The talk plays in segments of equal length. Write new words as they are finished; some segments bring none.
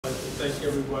thank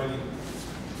everybody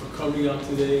for coming out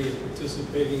today and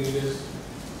participating in this.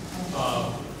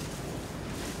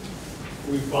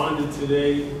 We bonded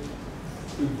today.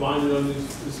 We bonded on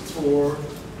this tour.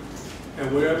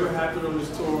 And whatever happened on this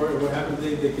tour and what happened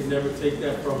today, they can never take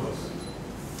that from us.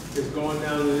 It's going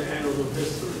down in the annals of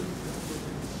history.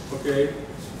 Okay?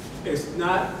 It's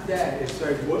not that. It's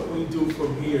like what we do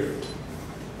from here.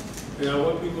 And I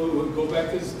want people to go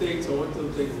back to the States. I want them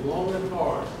to think long and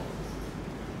hard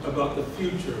about the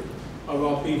future of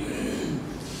our people.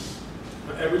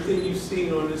 Everything you've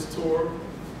seen on this tour,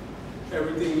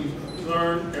 everything you've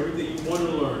learned, everything you want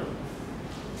to learn,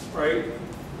 right?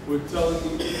 We're telling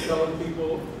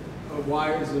people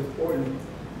why it's important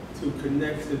to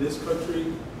connect to this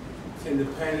country and the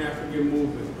Pan-African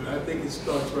movement. But I think it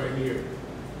starts right here.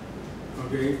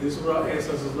 Okay? This is what our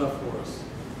ancestors left for us.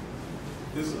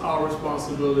 This is our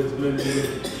responsibility as men and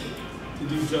women to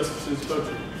do justice to this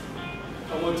country.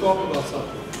 I want to talk about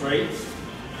something, right?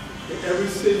 In every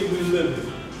city we live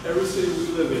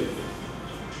in,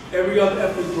 every other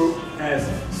ethnic group has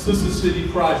sister city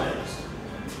projects.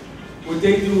 What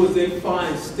they do is they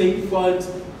find state funds,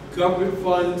 government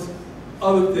funds,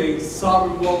 other things,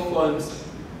 sovereign wealth funds,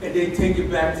 and they take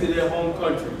it back to their home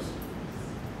countries.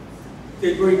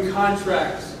 They bring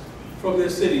contracts from their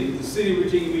city, the city of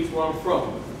Virginia Beach where I'm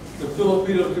from. The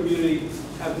Filipino community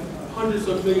have hundreds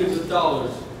of millions of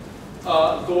dollars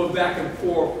going back and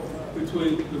forth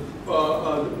between the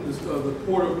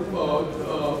port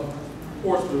of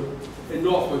Portsmouth and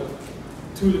Norfolk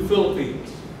to the Philippines.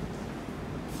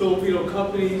 Filipino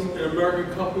companies and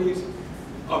American companies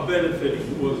are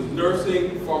benefiting, whether it's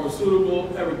nursing,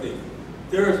 pharmaceutical, everything.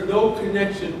 There is no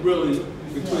connection really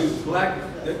between black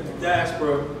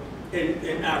diaspora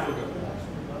in Africa.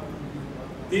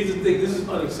 These are things, this is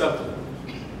unacceptable.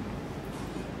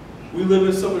 We live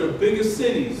in some of the biggest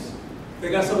cities. They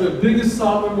got some of the biggest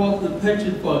sovereign wealth and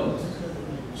pension funds.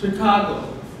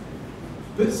 Chicago,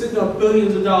 sitting on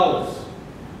billions of dollars.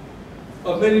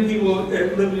 Of many people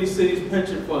that live in these cities'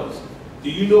 pension funds.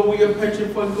 Do you know where your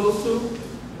pension fund goes to?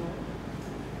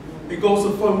 It goes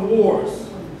to fund wars.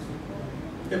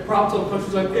 It props up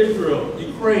countries like Israel,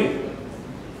 Ukraine.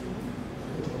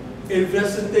 It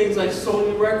invests in things like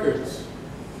Sony Records,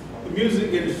 the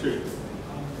music industry.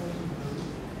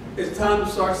 It's time to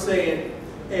start saying,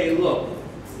 hey, look,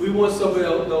 we want some of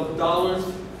those dollars.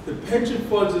 The pension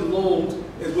funds and loans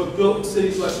is what built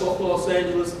cities like Los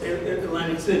Angeles and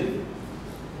Atlantic City.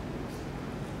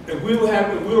 If we were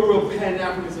real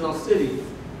Pan-Africans in our city,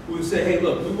 we would say, hey,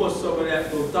 look, we want some of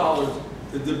those dollars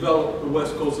to develop the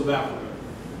west coast of Africa.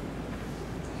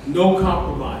 No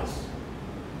compromise.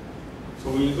 So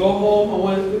when you go home, I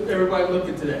want everybody to look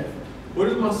into that. What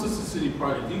is my sister city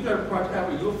project? You got a project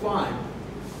Africa, you'll find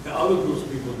that other groups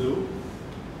of people do.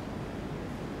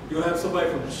 You'll have somebody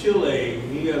from Chile,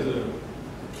 he has a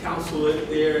consulate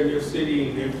there in their city,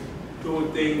 and they're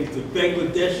doing things. The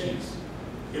Bangladeshis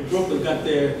in Brooklyn got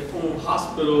their own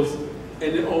hospitals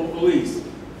and their own police.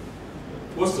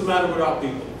 What's the matter with our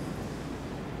people?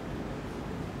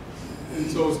 And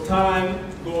so it's time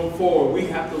going forward, we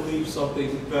have to leave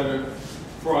something better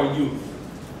for our youth.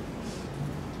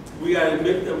 We got to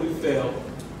admit that we failed,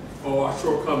 or our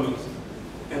shortcomings,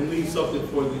 and leave something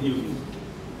for the youth.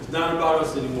 It's not about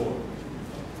us anymore.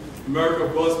 America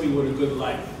blessed me with a good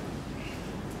life.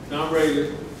 Now I'm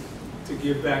ready to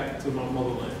give back to my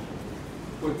motherland.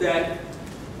 With that,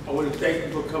 I want to thank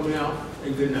you for coming out,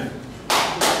 and good night.